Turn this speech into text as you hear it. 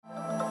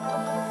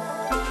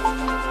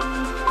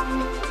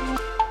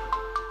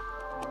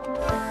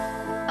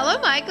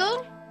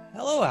Michael.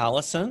 Hello,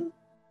 Allison.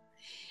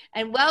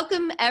 And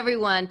welcome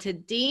everyone to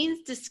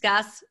Deans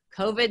Discuss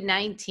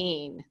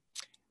COVID-19.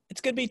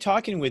 It's good to be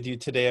talking with you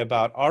today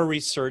about our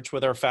research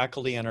with our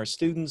faculty and our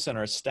students and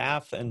our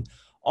staff and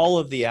all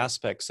of the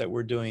aspects that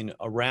we're doing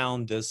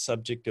around this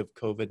subject of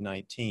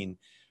COVID-19.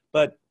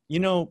 But,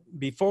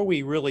 before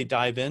we really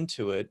dive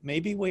into it,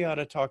 maybe we ought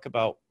to talk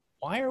about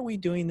why are we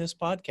doing this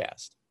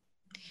podcast?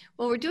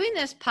 Well, we're doing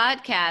this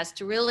podcast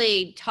to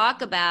really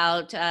talk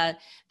about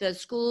the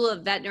School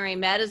of Veterinary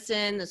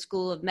Medicine, the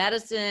School of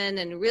Medicine,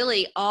 and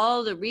really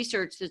all the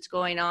research that's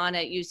going on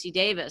at UC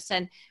Davis,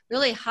 and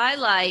really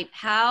highlight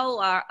how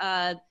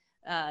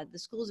the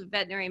schools of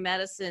veterinary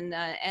medicine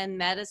and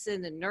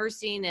medicine and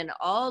nursing and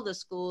all the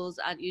schools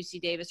at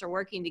UC Davis are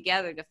working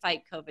together to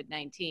fight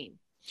COVID-19.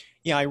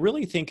 Yeah, I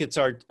really think it's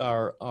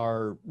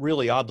our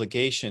really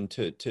obligation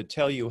to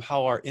tell you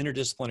how our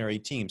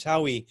interdisciplinary teams,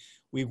 how we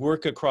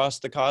work across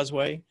the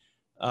causeway.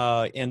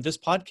 And this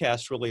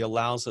podcast really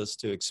allows us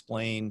to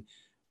explain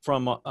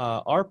from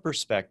our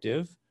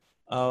perspective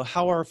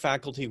how our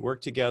faculty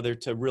work together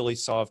to really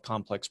solve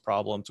complex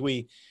problems.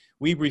 We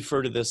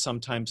refer to this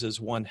sometimes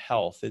as One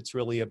Health. It's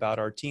really about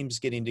our teams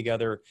getting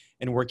together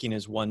and working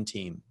as one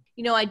team.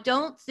 I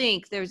don't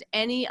think there's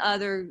any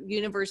other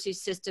university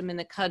system in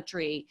the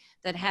country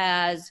that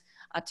has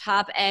a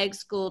top ag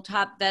school,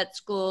 top vet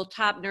school,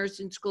 top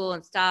nursing school,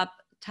 and top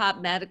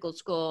medical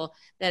school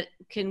that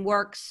can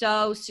work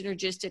so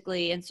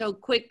synergistically and so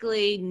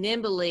quickly,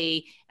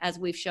 nimbly, as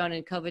we've shown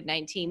in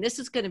COVID-19. This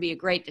is going to be a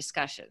great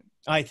discussion.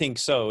 I think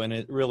so, and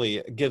it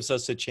really gives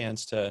us a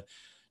chance to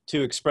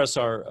express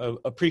our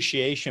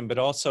appreciation, but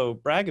also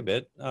brag a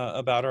bit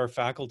about our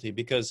faculty,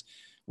 because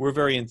we're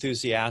very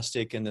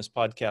enthusiastic, and this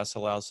podcast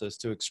allows us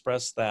to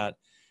express that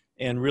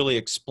and really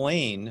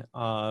explain,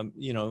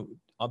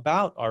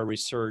 about our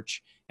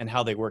research and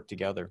how they work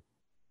together.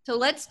 So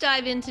let's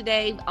dive in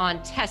today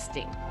on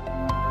testing.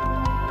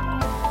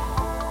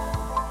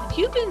 Have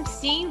you been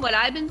seeing what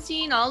I've been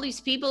seeing, all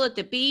these people at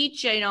the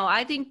beach?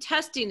 I think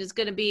testing is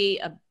going to be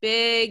a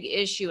big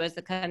issue as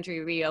the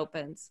country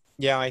reopens.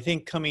 Yeah, I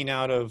think coming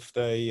out of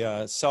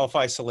the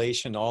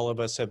self-isolation all of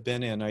us have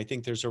been in, I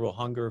think there's a real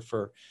hunger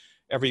for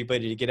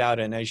everybody to get out.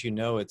 And as you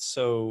know, it's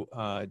so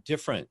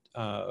different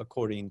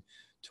according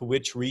to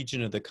which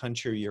region of the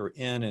country you're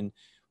in. And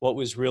what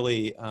was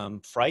really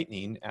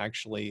frightening,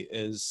 actually,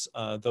 is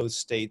those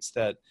states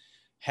that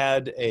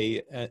had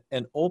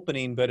an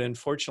opening, but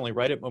unfortunately,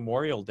 right at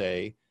Memorial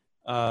Day,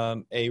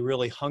 a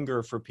really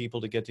hunger for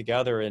people to get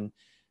together. And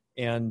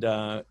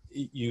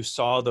you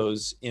saw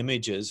those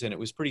images, and it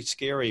was pretty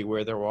scary,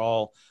 where they were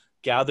all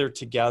gathered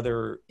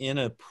together in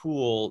a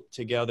pool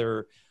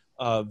together,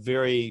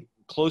 very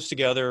close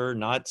together,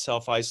 not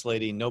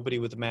self-isolating, nobody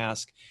with a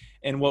mask.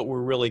 And what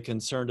we're really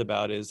concerned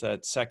about is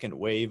that second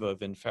wave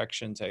of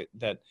infections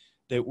that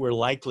we're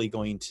likely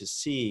going to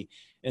see.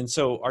 And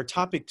so our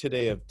topic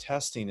today of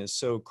testing is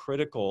so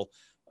critical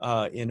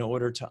in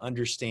order to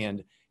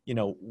understand,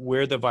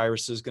 where the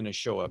virus is going to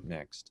show up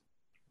next.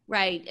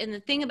 Right. And the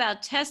thing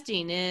about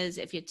testing is,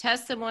 if you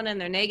test someone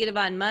and they're negative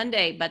on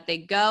Monday, but they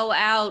go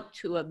out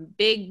to a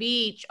big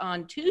beach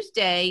on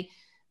Tuesday,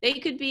 they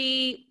could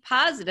be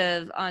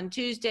positive on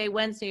Tuesday,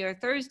 Wednesday, or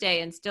Thursday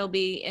and still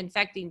be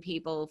infecting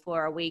people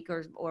for a week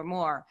or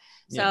more.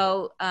 Yeah.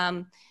 So,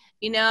 I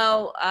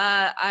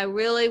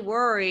really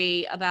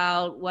worry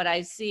about what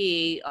I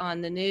see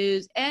on the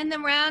news and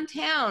around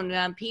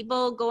town,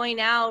 people going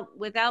out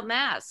without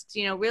masks.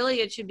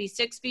 Really it should be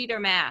 6 feet or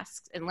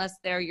masks unless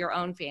they're your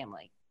own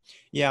family.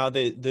 Yeah,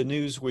 the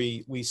news,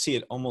 we see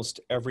it almost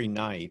every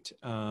night,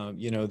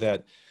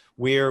 that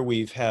where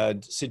we've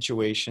had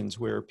situations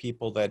where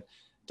people that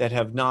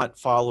have not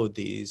followed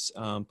these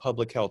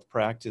public health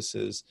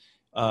practices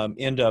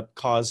end up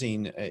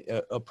causing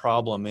a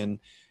problem.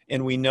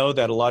 And we know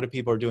that a lot of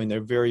people are doing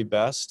their very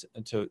best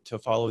to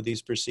follow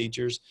these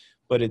procedures,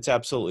 but it's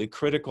absolutely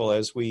critical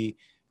as we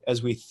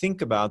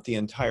think about the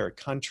entire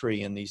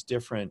country and these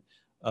different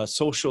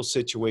social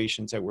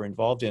situations that we're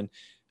involved in.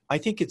 I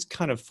think it's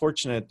kind of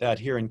fortunate that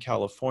here in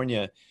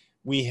California,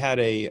 we had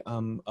a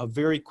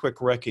very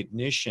quick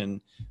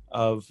recognition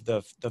of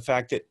the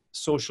fact that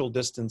social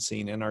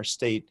distancing in our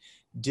state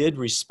did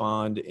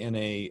respond in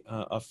a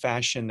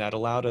fashion that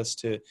allowed us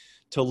to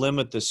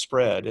limit the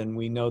spread. And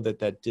we know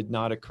that did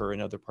not occur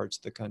in other parts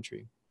of the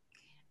country.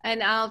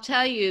 And I'll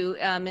tell you,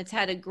 it's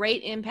had a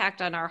great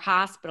impact on our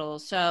hospital.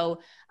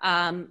 So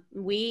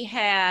we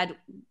had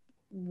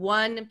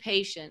one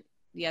patient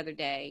the other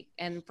day,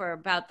 and for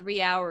about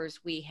 3 hours,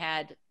 we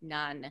had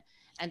none.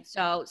 And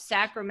so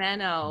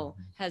Sacramento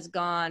has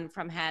gone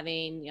from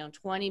having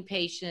 20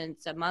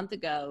 patients a month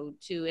ago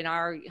to in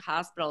our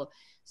hospital.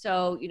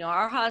 So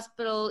our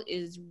hospital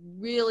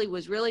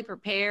was really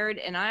prepared.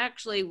 And I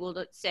actually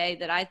will say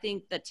that I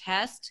think the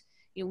test,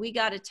 we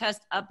got a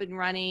test up and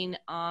running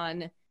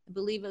on, I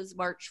believe it was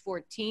March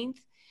 14th.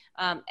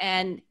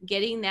 And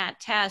getting that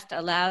test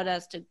allowed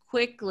us to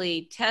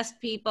quickly test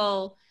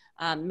people,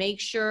 make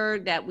sure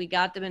that we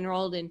got them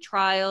enrolled in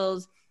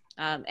trials.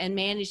 and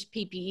managed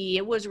PPE.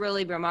 It was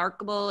really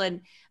remarkable.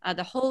 And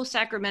the whole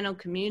Sacramento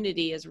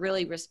community has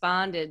really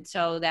responded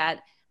so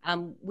that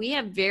we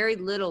have very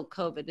little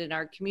COVID in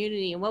our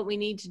community. And what we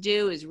need to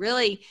do is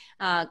really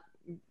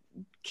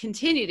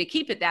continue to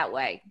keep it that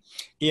way.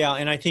 Yeah,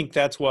 and I think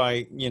that's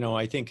why,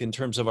 I think in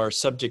terms of our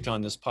subject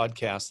on this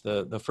podcast,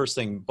 the first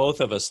thing both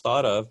of us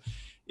thought of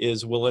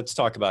is, well, let's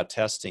talk about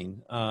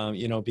testing,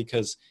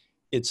 because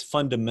it's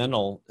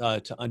fundamental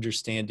to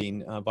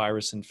understanding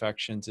virus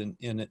infections,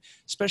 and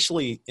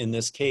especially in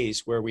this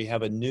case where we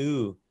have a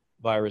new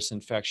virus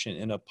infection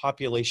in a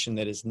population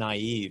that is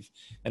naive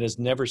and has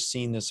never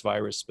seen this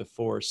virus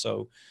before.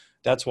 So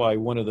that's why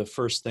one of the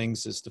first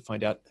things is to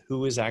find out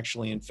who is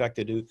actually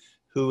infected,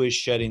 who is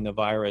shedding the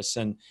virus,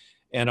 and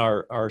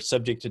our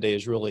subject today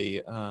is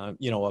really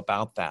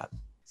about that.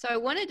 So I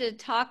wanted to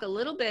talk a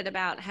little bit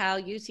about how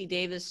UC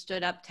Davis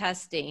stood up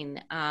testing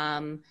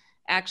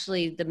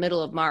actually the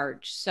middle of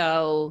March.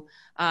 So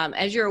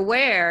as you're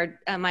aware,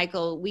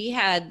 Michael, we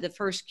had the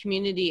first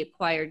community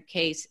acquired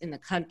case in the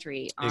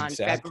country on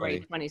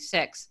February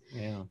 26th.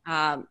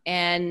 Yeah.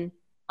 And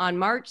on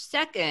March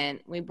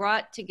 2nd, we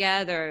brought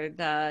together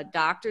the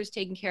doctors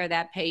taking care of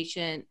that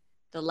patient,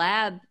 the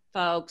lab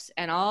folks,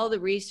 and all the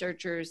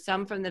researchers,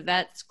 some from the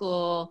vet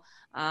school,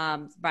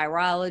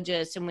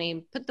 virologists, and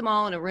we put them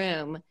all in a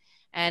room.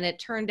 And it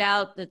turned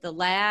out that the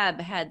lab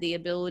had the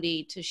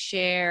ability to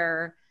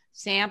share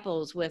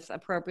samples with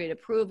appropriate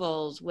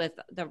approvals with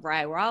the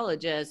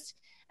virologists.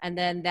 And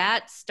then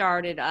that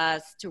started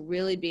us to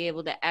really be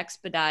able to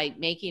expedite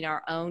making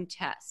our own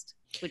test,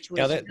 which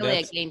was really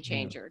a game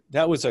changer.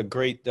 That was a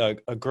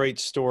great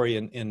story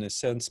in a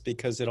sense,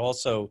 because it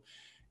also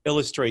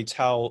illustrates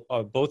how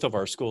both of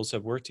our schools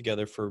have worked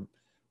together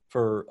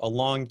for a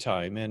long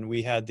time. And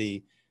we had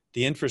the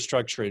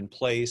infrastructure in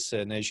place.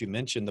 And as you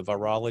mentioned, the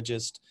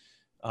virologist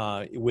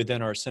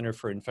within our Center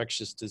for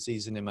Infectious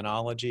Disease and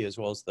Immunology, as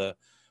well as the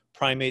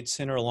Primate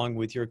Center, along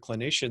with your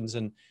clinicians.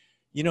 And,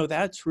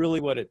 that's really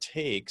what it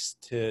takes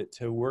to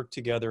work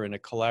together in a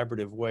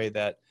collaborative way,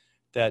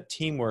 that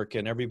teamwork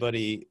and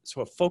everybody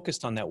sort of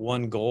focused on that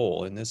one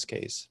goal in this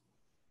case.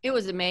 It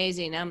was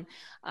amazing.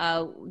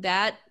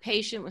 That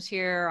patient was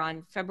here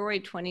on February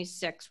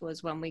 26th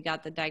was when we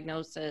got the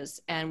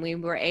diagnosis, and we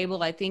were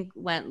able, I think,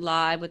 went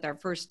live with our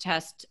first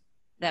test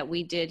that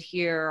we did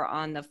here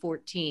on the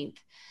 14th.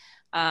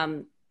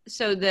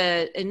 So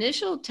the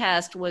initial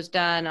test was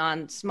done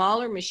on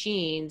smaller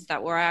machines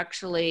that were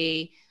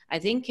actually, I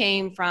think,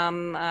 came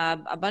from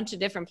a bunch of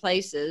different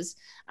places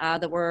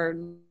that were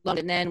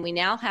loaded. And then we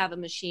now have a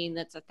machine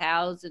that's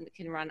 1,000,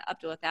 can run up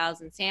to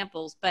 1,000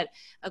 samples. But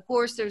of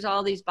course, there's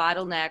all these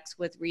bottlenecks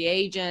with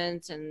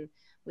reagents, and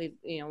we've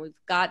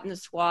gotten the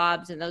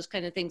swabs and those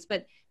kind of things.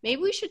 But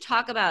maybe we should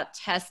talk about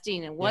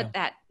testing and what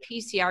that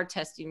PCR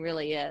testing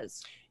really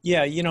is.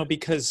 Yeah,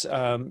 because,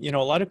 a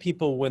lot of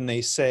people, when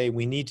they say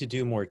we need to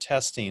do more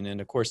testing,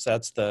 and of course,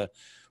 that's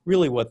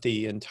really what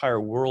the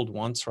entire world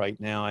wants right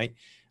now.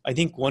 I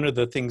think one of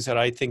the things that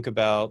I think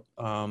about,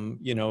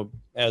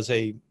 as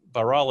a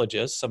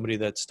virologist, somebody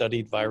that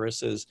studied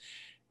viruses,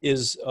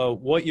 is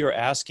what you're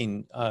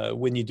asking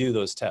when you do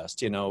those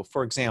tests.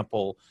 For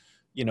example,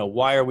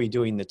 why are we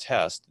doing the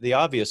test? The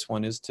obvious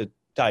one is to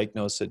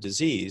diagnose a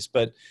disease,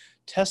 but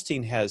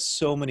testing has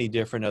so many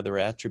different other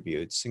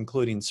attributes,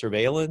 including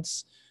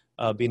surveillance,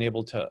 being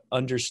able to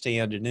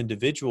understand an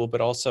individual, but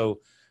also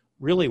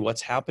really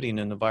what's happening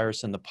in the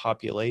virus in the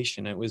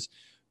population. It was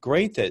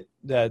great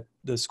that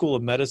the School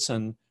of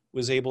Medicine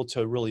was able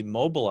to really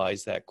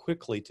mobilize that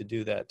quickly to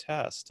do that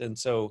test. And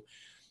so,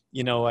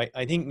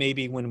 I think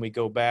maybe when we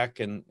go back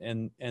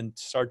and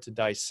start to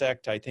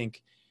dissect, I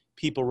think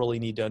people really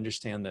need to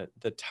understand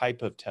the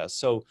type of test.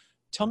 So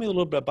tell me a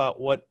little bit about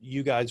what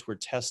you guys were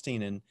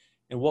testing, and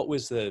what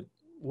was the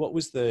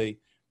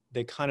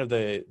kind of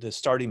the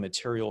starting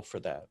material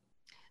for that?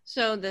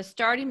 So the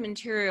starting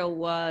material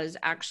was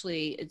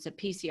actually, it's a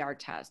PCR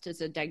test. It's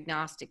a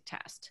diagnostic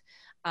test.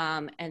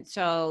 And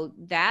so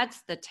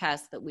that's the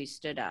test that we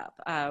stood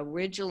up.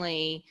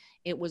 Originally,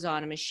 it was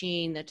on a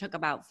machine that took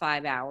about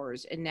 5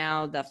 hours. And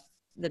now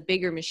the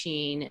bigger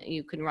machine,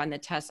 you can run the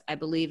test, I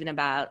believe, in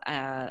about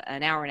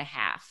an hour and a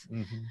half.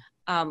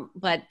 Mm-hmm.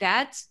 But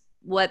that's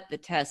what the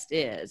test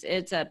is.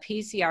 It's a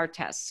PCR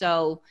test.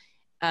 So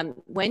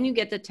when you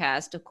get the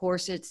test, of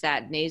course, it's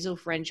that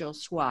nasopharyngeal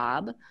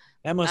swab.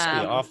 That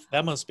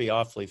must be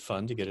awfully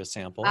fun to get a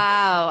sample. Oh,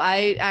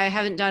 I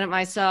haven't done it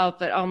myself,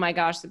 but oh my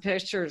gosh, the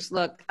pictures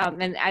look.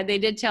 And they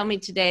did tell me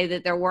today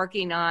that they're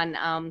working on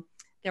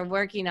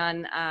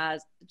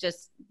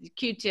just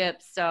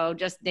Q-tips, so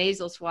just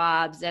nasal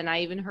swabs. And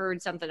I even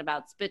heard something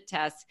about spit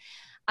tests.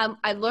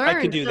 I learned.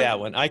 I could do that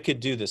one. I could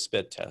do the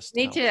spit test.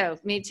 Me too.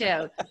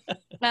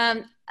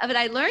 But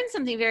I learned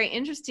something very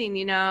interesting.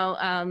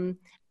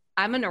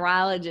 I'm a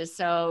neurologist,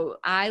 so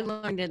I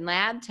learned in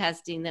lab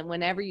testing that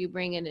whenever you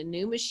bring in a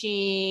new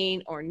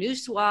machine or new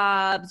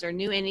swabs or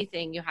new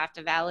anything, you have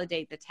to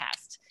validate the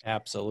test.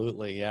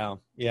 Absolutely. Yeah.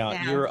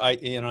 Yeah.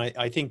 Yeah.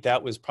 I think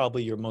that was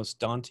probably your most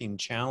daunting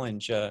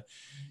challenge,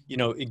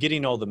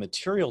 getting all the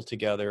material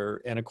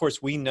together. And of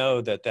course, we know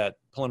that that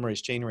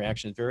polymerase chain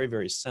reaction is very,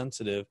 very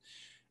sensitive,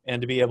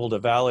 and to be able to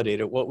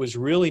validate it. What was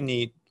really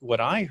neat, what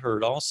I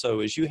heard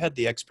also, is you had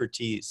the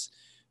expertise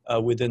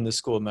within the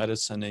School of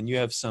Medicine, and you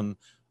have some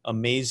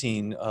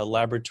amazing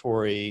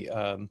laboratory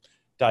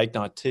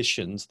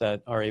diagnosticians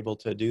that are able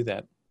to do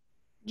that.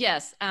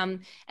 Yes,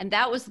 and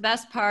that was the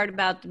best part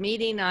about the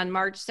meeting on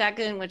March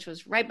 2nd, which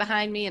was right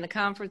behind me in the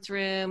conference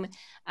room,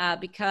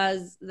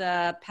 because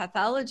the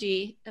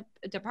pathology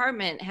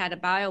department had a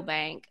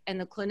biobank, and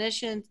the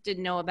clinicians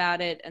didn't know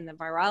about it, and the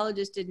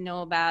virologists didn't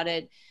know about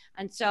it.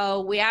 And so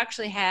we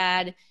actually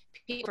had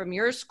people from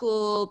your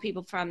school,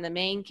 people from the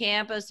main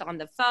campus on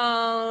the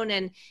phone,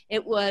 and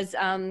it was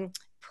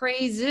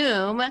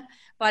pre-Zoom,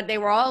 but they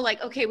were all like,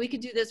 okay, we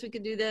could do this, we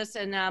could do this.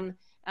 And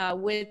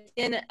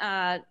within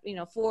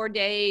 4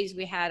 days,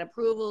 we had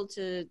approval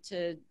to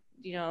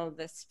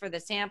this for the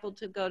sample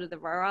to go to the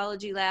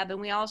virology lab, and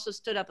we also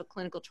stood up a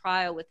clinical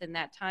trial within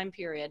that time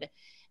period.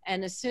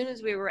 And as soon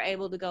as we were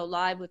able to go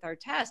live with our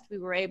test, we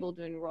were able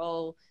to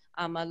enroll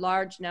a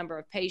large number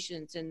of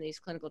patients in these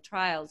clinical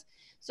trials.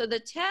 So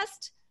the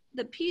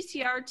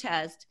PCR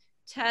test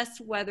tests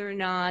whether or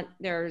not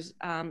there's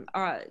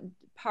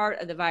part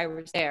of the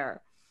virus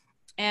there,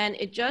 and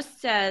it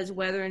just says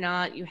whether or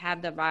not you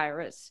have the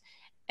virus.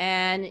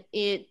 And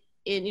you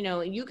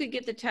could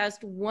get the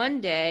test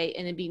one day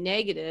and it'd be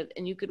negative,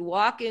 and you could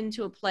walk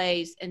into a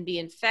place and be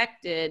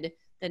infected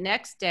the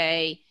next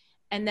day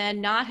and then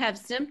not have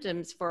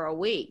symptoms for a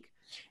week.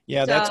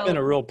 Yeah, that's been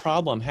a real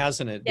problem,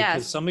 hasn't it?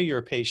 Because Yes. some of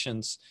your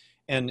patients,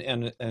 and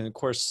of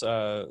course,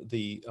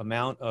 the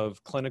amount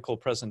of clinical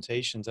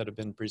presentations that have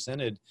been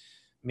presented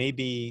may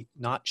be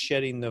not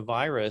shedding the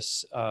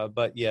virus,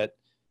 but yet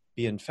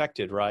be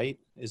infected, right?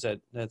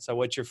 That's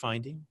what you're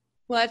finding?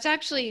 Well, it's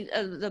actually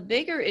the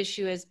bigger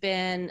issue has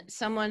been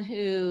someone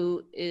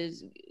who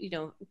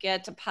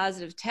gets a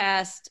positive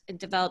test and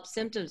develops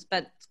symptoms,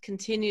 but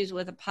continues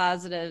with a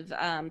positive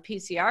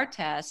PCR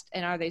test.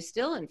 And are they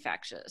still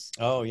infectious?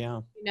 Oh,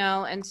 yeah.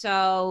 And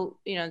so,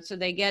 so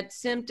they get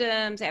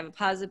symptoms, they have a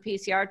positive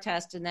PCR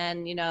test. And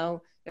then,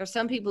 there are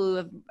some people who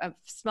have a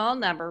small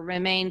number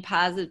remain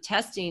positive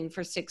testing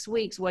for 6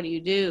 weeks. What do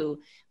you do?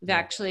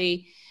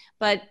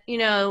 But,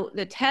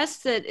 the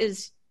test that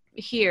is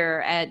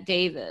here at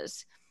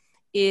Davis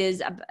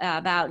is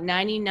about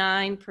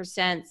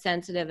 99%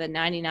 sensitive and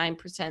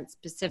 99%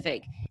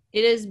 specific.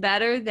 It is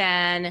better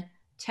than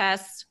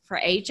tests for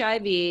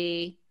HIV,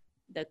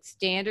 the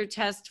standard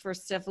test for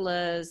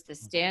syphilis, the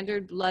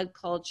standard blood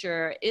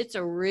culture. It's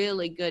a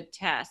really good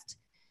test.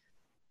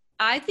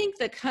 I think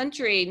the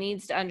country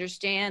needs to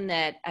understand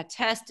that a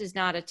test is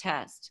not a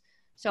test.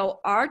 So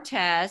our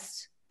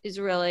test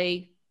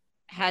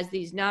has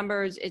these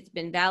numbers. It's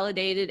been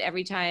validated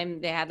every time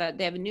they have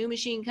a new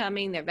machine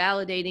coming, they're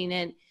validating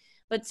it.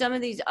 But some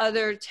of these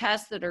other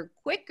tests that are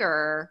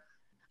quicker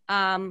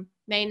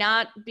may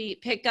not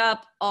pick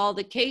up all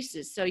the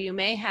cases. So you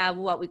may have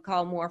what we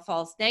call more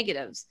false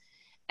negatives.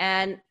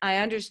 And I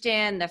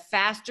understand the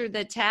faster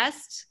the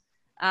test,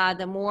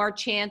 the more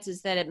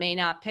chances that it may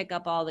not pick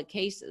up all the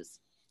cases.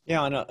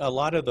 Yeah, and a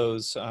lot of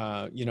those,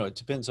 it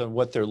depends on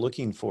what they're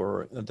looking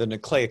for. The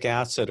nucleic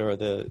acid or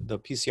the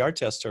PCR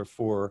tests are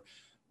for,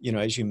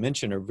 as you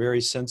mentioned, are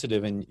very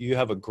sensitive, and you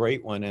have a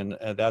great one, and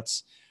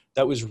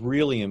that was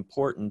really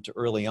important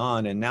early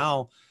on. And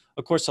now,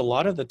 of course, a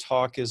lot of the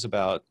talk is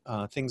about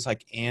things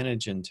like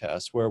antigen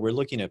tests, where we're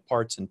looking at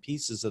parts and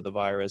pieces of the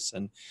virus,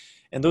 and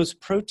those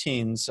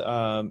proteins,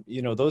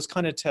 those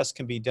kind of tests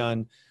can be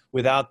done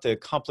without the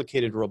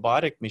complicated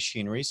robotic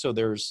machinery. So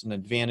there's an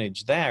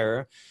advantage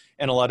there.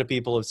 And a lot of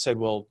people have said,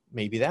 well,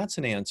 maybe that's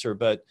an answer.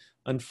 But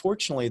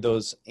unfortunately,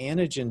 those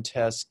antigen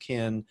tests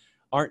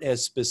aren't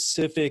as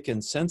specific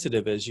and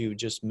sensitive as you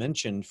just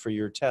mentioned for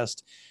your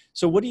test.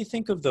 So what do you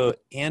think of the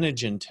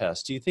antigen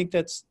test? Do you think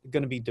that's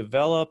going to be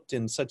developed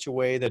in such a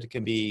way that it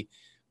can be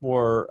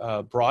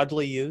more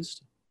broadly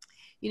used?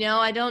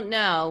 I don't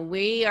know.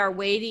 We are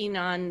waiting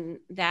on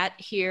that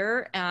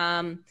here.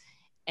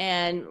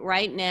 And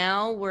right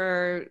now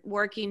we're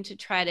working to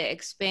try to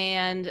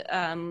expand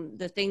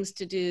the things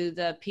to do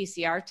the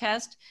PCR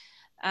test.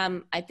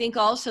 I think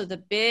also the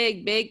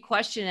big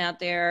question out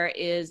there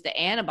is the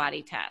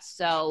antibody test.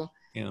 So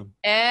yeah,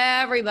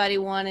 everybody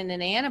wanted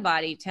an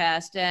antibody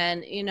test,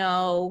 and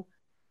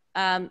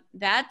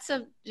that's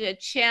a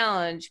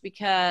challenge,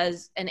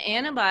 because an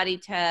antibody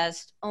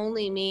test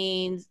only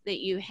means that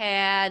you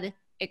had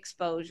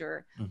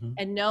exposure,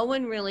 and no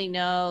one really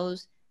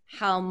knows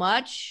how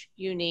much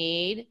you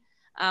need.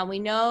 We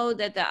know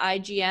that the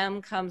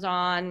IgM comes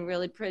on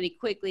really pretty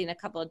quickly in a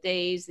couple of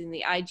days, and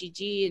the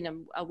IgG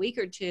in a week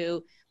or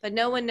two, but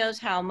no one knows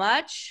how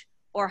much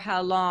or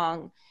how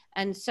long.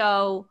 And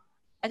so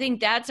I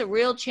think that's a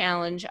real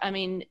challenge. I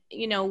mean,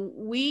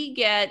 we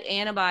get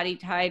antibody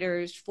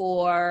titers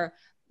for,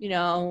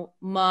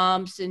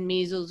 mumps and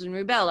measles and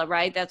rubella,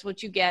 right? That's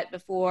what you get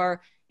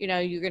before,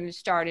 you're going to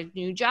start a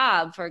new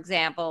job, for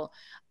example.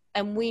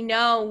 And we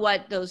know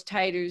what those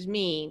titers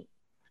mean,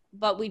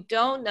 but we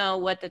don't know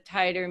what the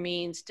titer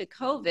means to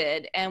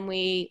COVID.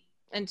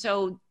 And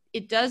so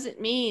it doesn't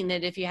mean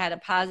that if you had a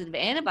positive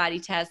antibody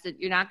test that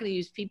you're not going to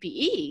use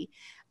PPE.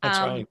 That's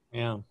right.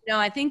 Yeah.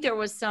 I think there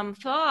was some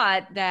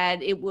thought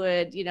that it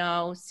would,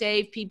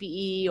 save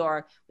PPE,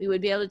 or we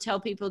would be able to tell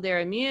people they're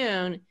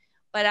immune,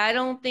 but I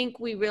don't think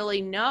we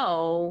really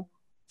know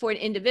for an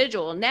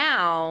individual.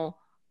 Now,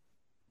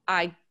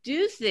 I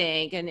do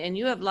think, and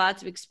you have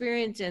lots of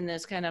experience in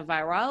this kind of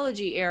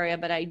virology area,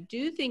 but I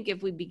do think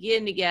if we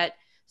begin to get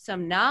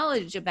some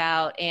knowledge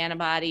about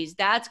antibodies,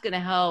 that's going to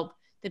help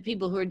the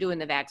people who are doing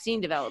the vaccine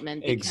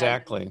development.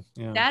 Exactly.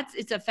 Yeah.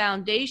 It's a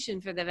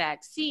foundation for the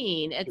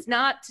vaccine. It's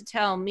not to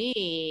tell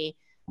me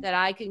that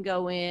I can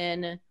go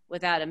in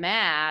without a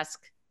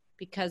mask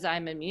because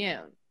I'm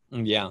immune.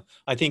 Yeah,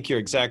 I think you're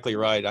exactly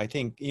right. I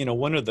think,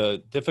 one of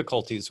the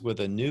difficulties with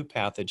a new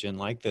pathogen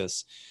like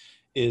this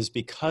is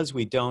because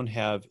we don't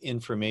have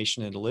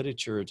information in the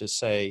literature to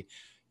say,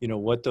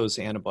 what those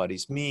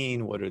antibodies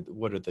mean, what are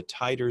the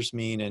titers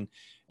mean,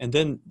 and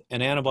then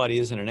an antibody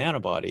isn't an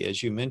antibody,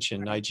 as you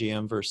mentioned,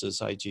 IgM versus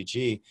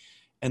IgG,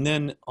 and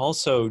then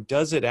also,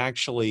 does it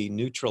actually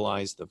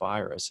neutralize the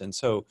virus? And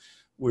so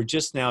we're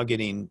just now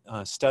getting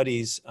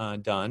studies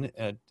done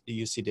at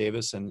UC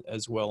Davis and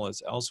as well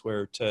as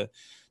elsewhere to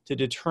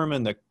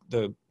determine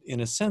the in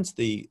a sense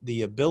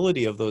the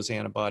ability of those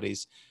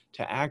antibodies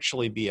to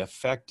actually be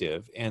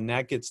effective. And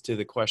that gets to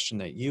the question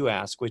that you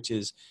ask, which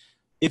is,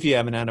 if you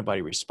have an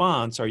antibody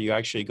response, are you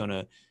actually going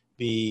to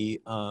be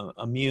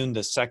immune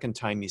the second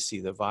time you see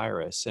the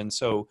virus? And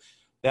so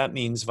that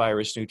means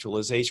virus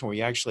neutralization, where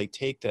you actually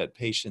take that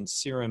patient's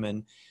serum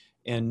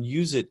and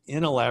use it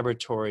in a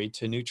laboratory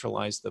to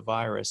neutralize the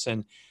virus.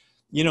 And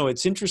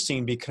it's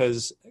interesting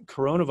because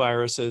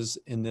coronaviruses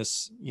in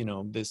this,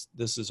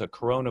 this is a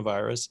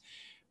coronavirus,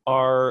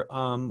 are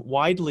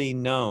widely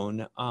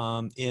known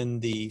in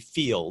the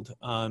field,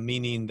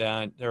 meaning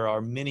that there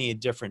are many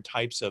different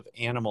types of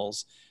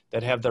animals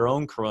that have their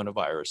own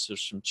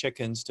coronaviruses, from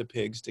chickens to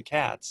pigs to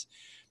cats.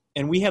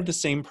 And we have the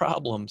same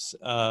problems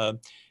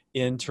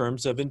in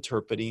terms of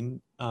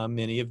interpreting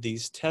many of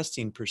these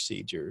testing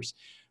procedures.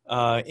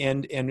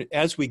 And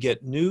as we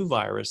get new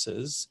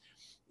viruses,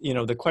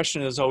 the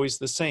question is always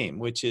the same,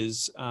 which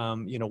is,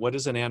 what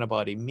does an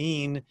antibody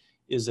mean?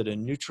 Is it a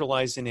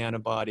neutralizing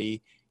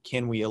antibody?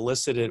 Can we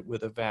elicit it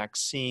with a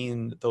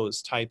vaccine,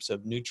 those types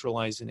of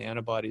neutralizing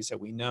antibodies that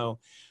we know?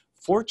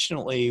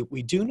 Fortunately,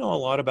 we do know a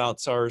lot about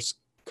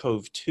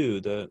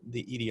SARS-CoV-2,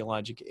 the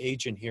etiologic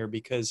agent here,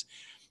 because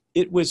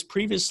it was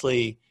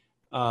previously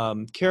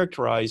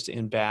characterized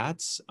in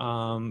bats.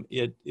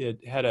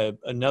 It had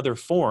another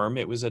form.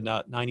 It was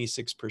about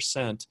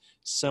 96%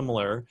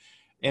 similar.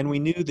 And we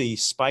knew the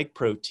spike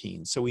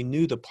protein. So we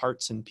knew the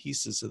parts and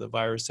pieces of the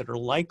virus that are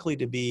likely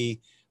to be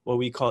what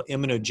we call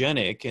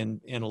immunogenic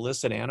and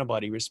elicit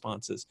antibody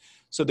responses.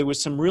 So there was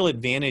some real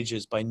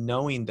advantages by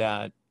knowing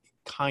that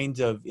kind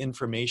of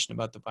information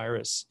about the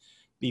virus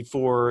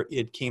before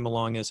it came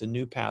along as a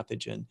new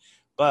pathogen.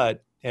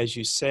 But as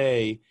you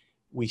say,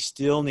 we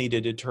still need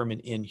to determine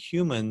in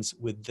humans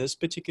with this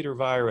particular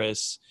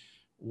virus,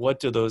 what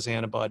do those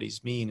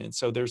antibodies mean? And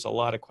so there's a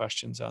lot of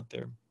questions out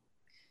there.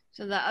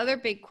 So the other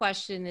big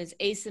question is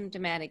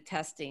asymptomatic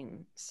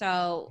testing.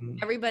 So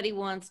everybody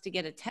wants to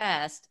get a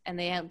test and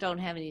they don't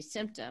have any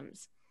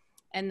symptoms.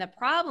 And the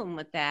problem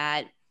with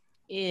that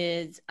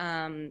is,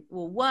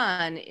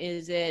 one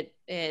is it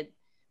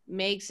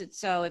makes it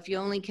so if you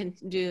only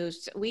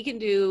we can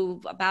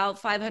do about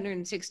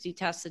 560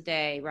 tests a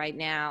day right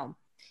now.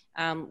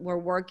 We're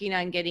working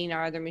on getting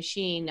our other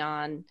machine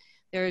on.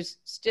 There's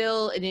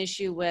still an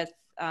issue with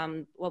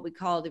what we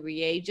call the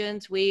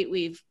reagents.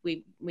 We've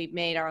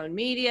made our own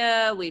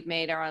media, we've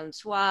made our own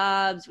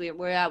swabs, we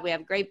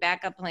have great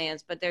backup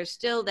plans, but there's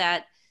still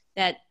that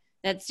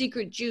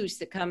secret juice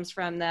that comes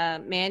from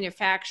the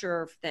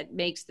manufacturer that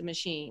makes the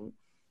machine,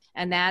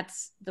 and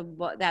that's the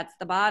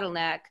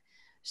bottleneck.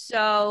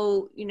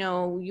 So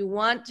you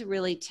want to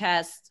really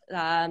test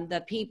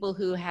the people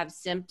who have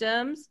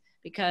symptoms,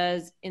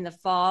 because in the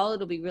fall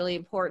it'll be really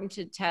important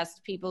to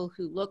test people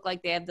who look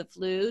like they have the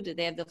flu. Do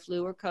they have the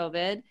flu or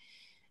COVID?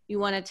 You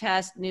want to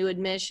test new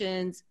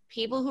admissions.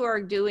 People who are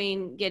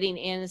getting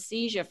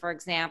anesthesia, for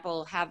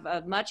example, have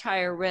a much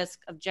higher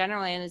risk of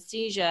general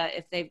anesthesia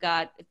if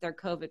they're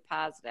COVID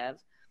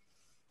positive.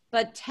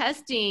 But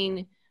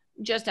testing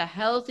just a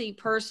healthy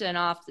person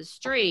off the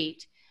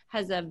street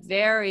has a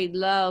very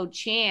low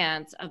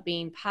chance of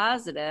being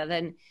positive.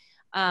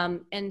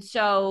 And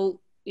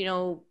so,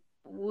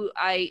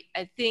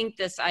 I think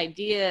this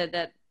idea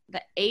that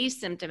the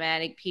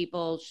asymptomatic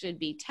people should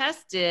be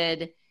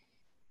tested,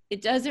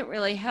 it doesn't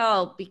really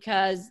help,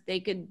 because they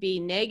could be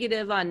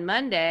negative on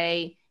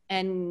Monday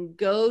and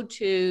go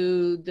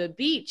to the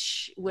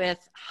beach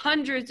with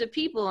hundreds of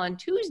people on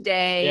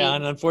Tuesday. Yeah,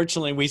 and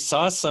unfortunately, we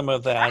saw some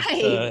of that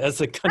Right, as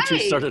the country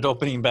right. started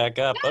opening back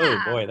up. Oh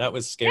Yeah, boy, that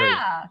was scary.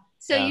 yeah.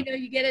 So, Yeah,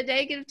 you get a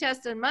negative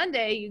test on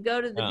Monday, you go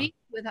to the yeah. beach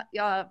with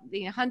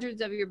the hundreds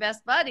of your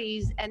best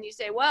buddies, and you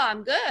say, well,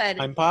 I'm good.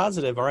 I'm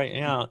positive. All right.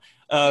 Yeah.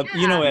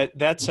 Yeah,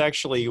 That's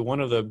actually one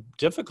of the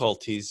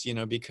difficulties,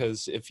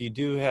 because if you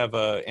do have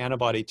a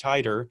antibody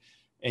titer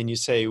and you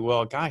say,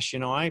 well, gosh,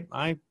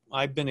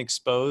 I've been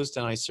exposed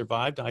and I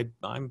survived,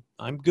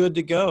 I'm good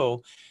to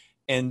go.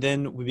 And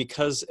then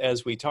because,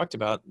 as we talked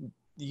about,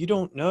 you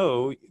don't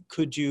know,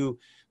 could you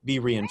be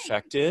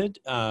reinfected?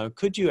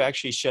 Could you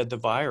actually shed the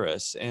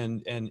virus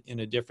and in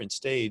a different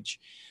stage?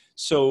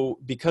 So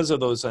because of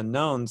those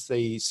unknowns,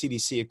 the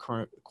CDC,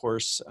 of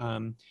course,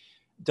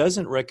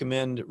 doesn't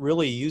recommend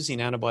really using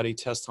antibody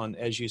tests on,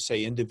 as you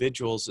say,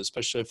 individuals,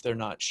 especially if they're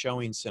not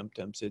showing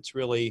symptoms.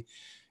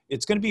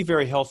 It's going to be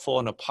very helpful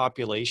on a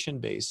population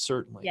base,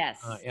 certainly. yes.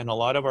 And a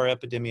lot of our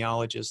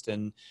epidemiologists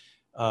and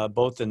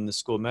both in the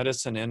School of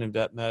Medicine and in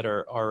vet med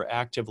are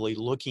actively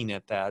looking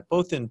at that,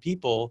 both in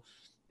people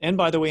and,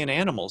 by the way, in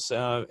animals.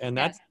 And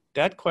Yes.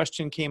 that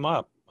question came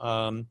up.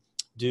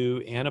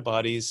 Do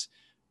antibodies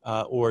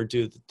or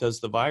does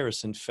the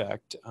virus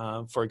infect,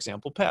 for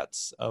example,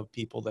 pets of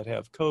people that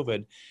have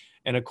COVID?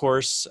 And of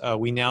course,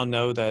 we now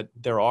know that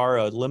there are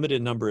a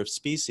limited number of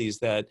species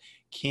that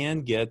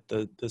can get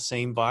the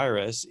same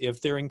virus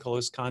if they're in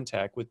close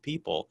contact with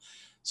people.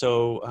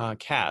 So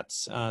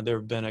cats, there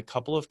have been a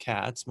couple of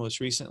cats, most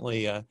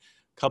recently a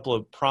couple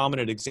of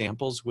prominent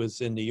examples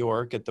was in New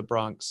York at the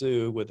Bronx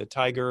Zoo with the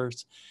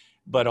tigers,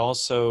 but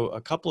also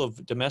a couple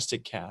of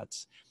domestic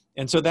cats.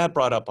 And so that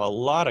brought up a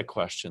lot of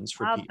questions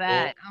for I'll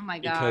bet. people Oh my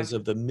gosh. because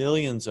of the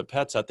millions of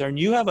pets out there. And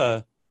you have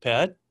a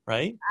pet,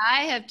 right?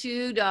 I have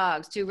two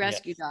dogs, two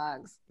rescue Yes,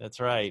 dogs. that's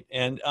right.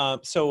 And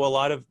so a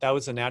lot of that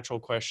was a natural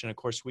question. Of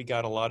course, we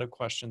got a lot of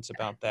questions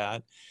about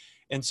that.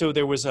 And so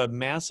there was a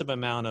massive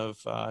amount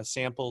of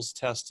samples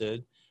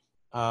tested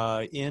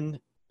in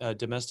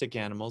domestic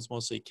animals,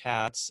 mostly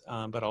cats,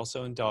 but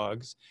also in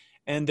dogs.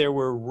 And there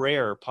were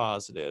rare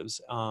positives.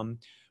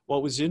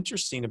 What was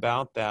interesting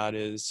about that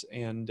is,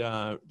 and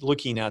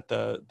looking at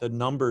the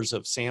numbers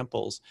of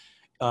samples,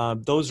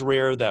 those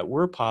rare that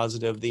were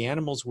positive, the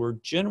animals were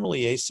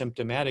generally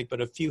asymptomatic,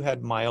 but a few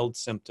had mild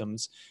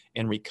symptoms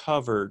and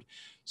recovered.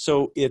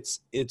 So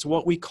it's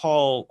what we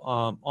call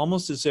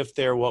almost as if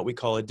they're what we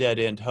call a dead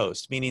end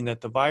host, meaning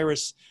that the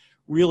virus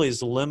really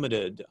is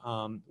limited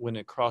when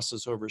it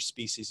crosses over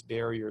species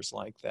barriers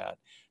like that.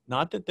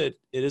 Not that it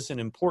isn't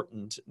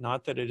important,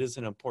 not that it is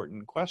an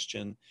important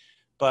question,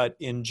 but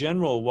in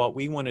general, what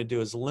we want to do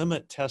is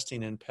limit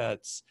testing in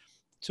pets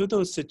to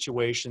those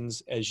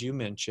situations, as you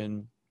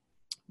mentioned,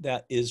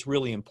 that is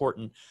really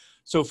important.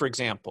 So for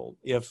example,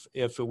 if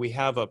we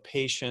have a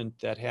patient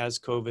that has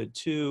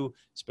COVID-2,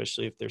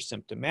 especially if they're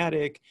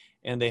symptomatic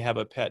and they have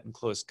a pet in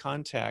close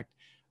contact,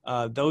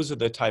 those are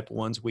the type of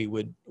ones we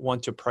would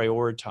want to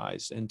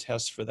prioritize and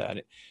test for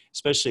that,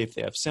 especially if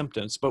they have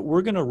symptoms. But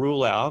we're going to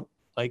rule out,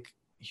 like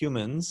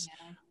humans,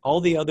 Yeah. all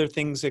the other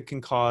things that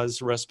can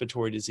cause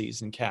respiratory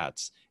disease in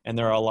cats. And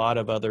there are a lot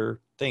of other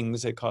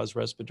things that cause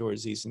respiratory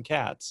disease in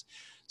cats.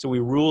 So we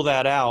rule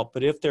that out.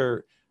 But if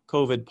they're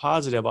COVID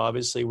positive,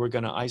 obviously we're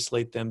going to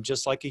isolate them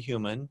just like a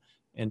human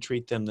and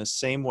treat them the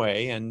same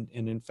way. And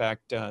in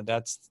fact,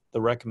 that's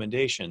the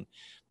recommendation.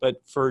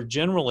 But for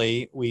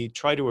generally, we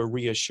try to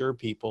reassure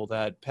people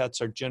that pets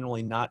are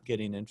generally not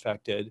getting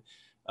infected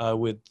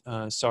with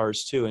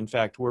SARS-2. In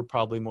fact, we're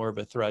probably more of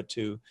a threat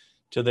to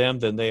them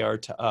than they are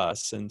to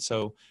us. And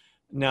so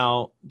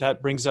now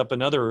that brings up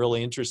another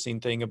really interesting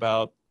thing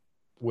about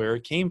where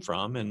it came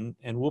from. And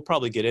we'll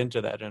probably get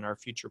into that in our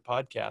future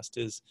podcast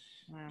is,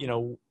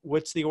 Wow.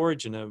 what's the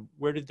origin of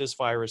where did this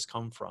virus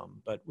come from?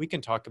 But we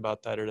can talk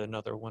about that at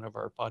another one of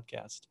our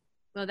podcasts.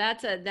 Well,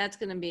 that's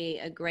going to be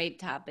a great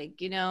topic.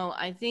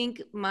 I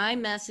think my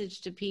message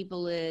to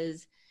people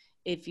is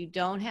if you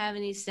don't have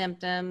any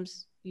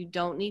symptoms, you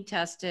don't need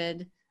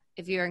tested.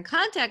 If you're in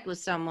contact with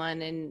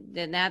someone, and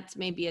then that's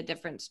maybe a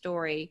different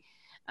story.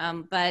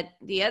 But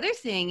the other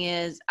thing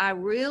is, I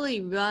really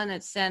want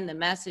to send the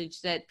message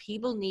that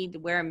people need to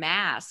wear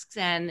masks.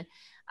 And,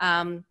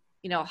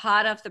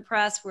 hot off the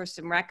press were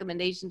some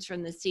recommendations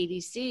from the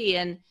CDC,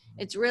 and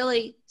it's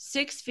really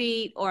 6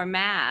 feet or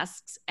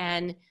masks.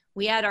 And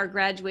we had our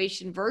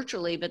graduation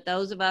virtually, but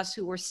those of us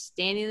who were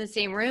standing in the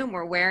same room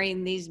were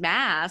wearing these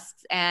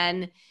masks.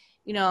 And,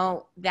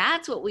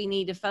 that's what we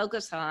need to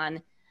focus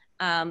on.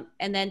 And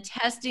then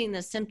testing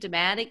the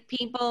symptomatic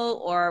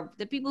people or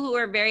the people who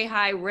are very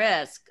high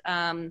risk,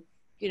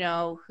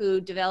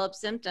 who develop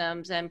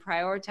symptoms, and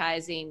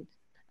prioritizing.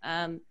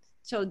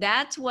 So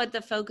that's what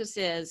the focus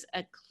is.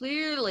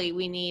 Clearly,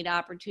 we need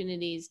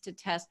opportunities to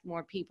test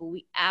more people.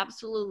 We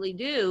absolutely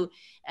do.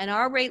 And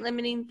our rate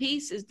limiting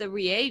piece is the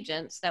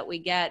reagents that we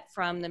get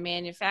from the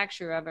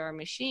manufacturer of our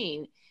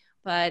machine.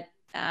 But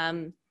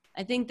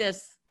I think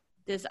this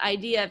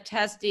idea of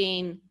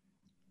testing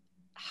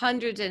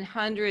hundreds and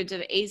hundreds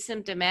of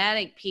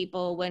asymptomatic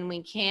people when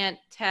we can't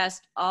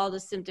test all the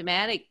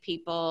symptomatic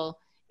people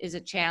is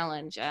a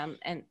challenge.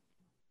 And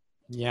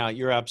yeah,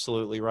 you're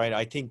absolutely right.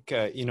 I think,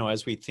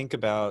 as we think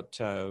about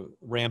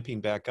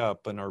ramping back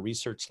up in our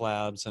research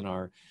labs and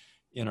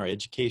in our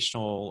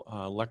educational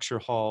lecture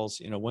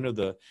halls, one of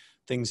the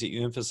things that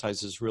you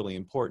emphasize is really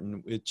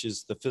important, which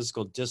is the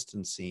physical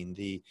distancing,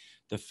 the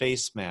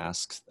face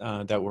masks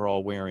that we're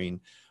all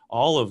wearing.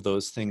 All of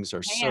those things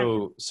are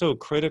so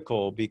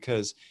critical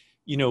because,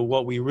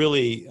 what we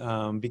really,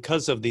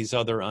 because of these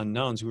other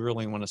unknowns, we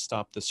really want to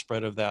stop the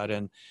spread of that.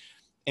 And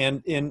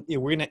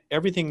we're gonna,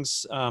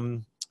 everything's,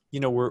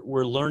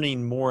 we're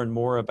learning more and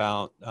more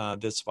about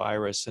this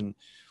virus and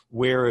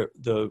where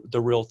the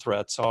real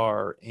threats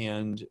are.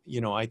 And,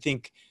 I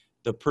think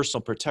the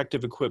personal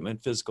protective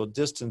equipment, physical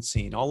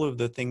distancing, all of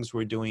the things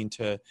we're doing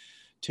to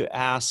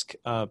ask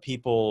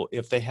people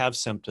if they have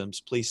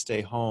symptoms, please stay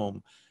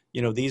home.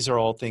 These are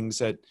all things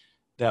that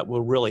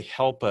will really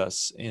help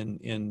us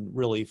in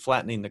really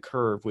flattening the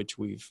curve, which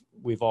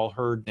we've all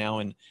heard now,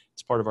 and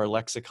it's part of our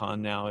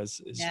lexicon now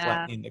is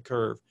flattening the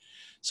curve.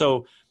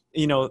 So,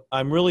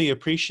 I'm really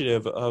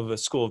appreciative of a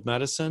School of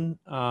Medicine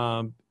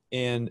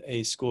and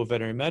a School of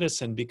Veterinary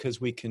Medicine,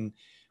 because we can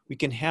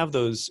have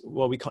those,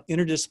 what we call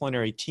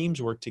interdisciplinary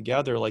teams, work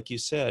together, like you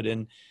said,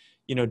 and,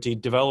 to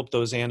develop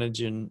those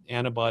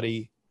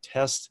antibody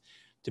tests,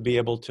 to be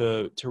able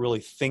to really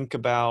think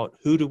about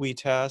who do we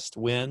test,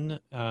 when,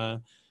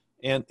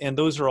 and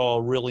those are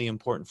all really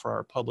important for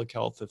our public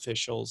health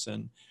officials.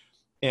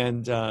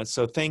 And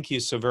so thank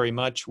you so very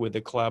much with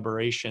the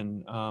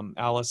collaboration,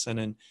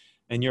 Allison,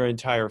 and your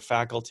entire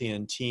faculty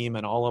and team,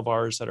 and all of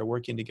ours that are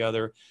working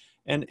together.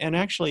 And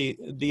actually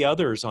the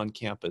others on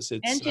campus.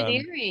 It's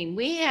engineering.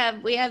 We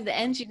have the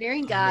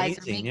engineering guys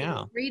amazing, making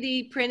yeah.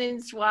 3D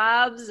printed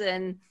swabs,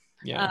 and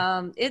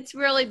it's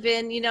really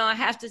been, I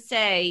have to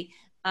say,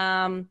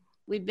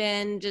 we've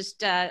been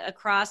just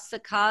across the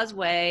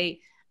causeway.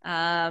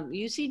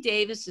 UC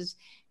Davis is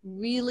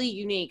really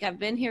unique. I've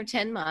been here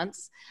 10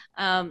 months,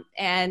 and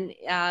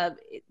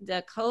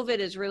the COVID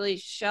has really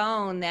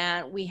shown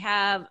that we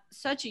have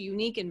such a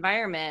unique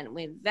environment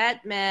with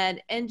vet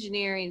med,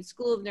 engineering,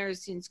 School of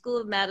Nursing, School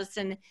of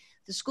Medicine.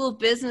 The School of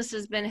Business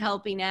has been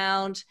helping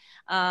out.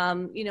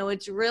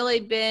 It's really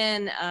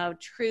been a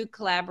true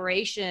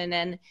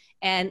collaboration,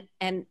 and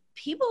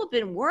people have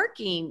been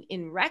working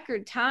in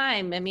record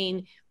time. I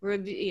mean,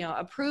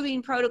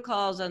 approving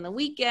protocols on the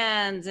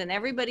weekends, and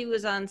everybody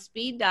was on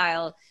speed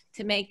dial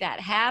to make that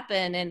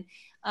happen. And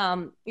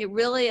it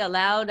really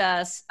allowed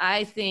us,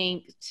 I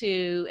think,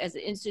 to, as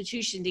an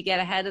institution, to get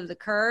ahead of the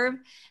curve.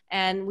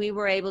 And we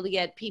were able to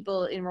get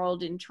people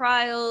enrolled in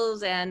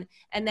trials, and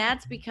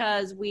that's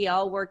because we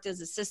all worked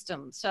as a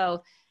system.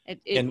 So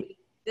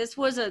this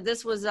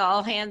was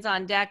all hands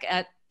on deck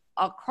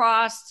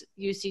across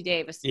UC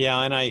Davis.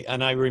 Yeah,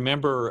 and I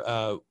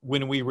remember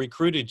when we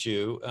recruited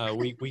you,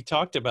 we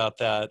talked about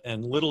that,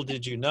 and little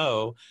did you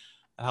know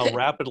how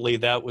rapidly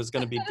that was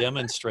going to be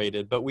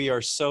demonstrated. But we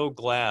are so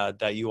glad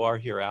that you are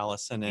here,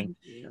 Allison,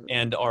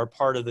 and are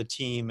part of the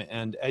team.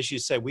 And as you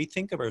said, we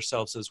think of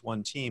ourselves as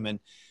one team. And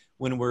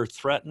when we're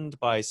threatened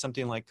by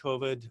something like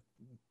COVID,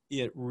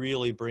 it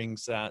really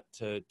brings that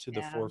to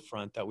the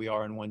forefront that we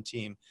are in one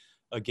team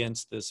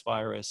against this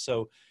virus.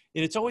 So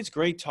it's always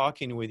great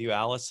talking with you,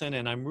 Allison,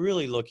 and I'm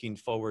really looking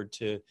forward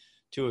to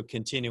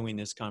continuing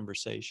this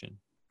conversation.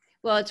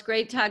 Well, it's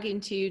great talking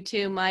to you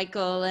too,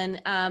 Michael.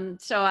 And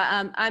so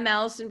I'm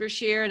Allison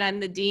Brashear, and I'm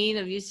the Dean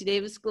of UC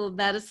Davis School of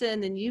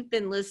Medicine, and you've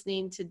been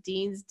listening to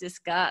Deans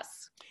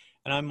Discuss.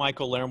 And I'm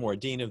Michael Larimore,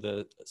 Dean of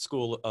the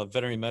School of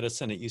Veterinary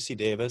Medicine at UC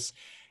Davis.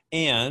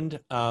 And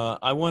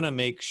I want to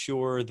make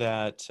sure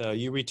that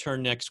you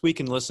return next week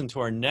and listen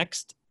to our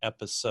next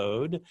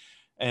episode.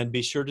 And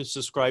be sure to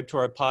subscribe to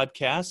our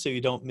podcast so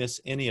you don't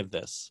miss any of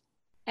this.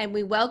 And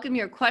we welcome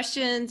your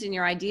questions and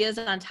your ideas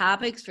on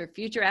topics for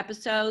future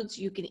episodes.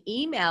 You can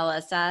email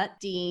us at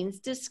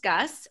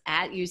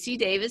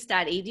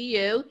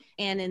deansdiscuss@ucdavis.edu.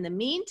 And in the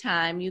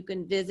meantime, you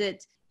can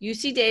visit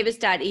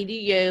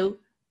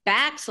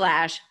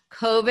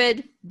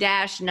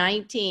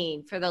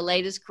ucdavis.edu/COVID-19 for the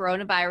latest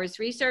coronavirus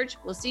research.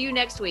 We'll see you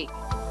next week.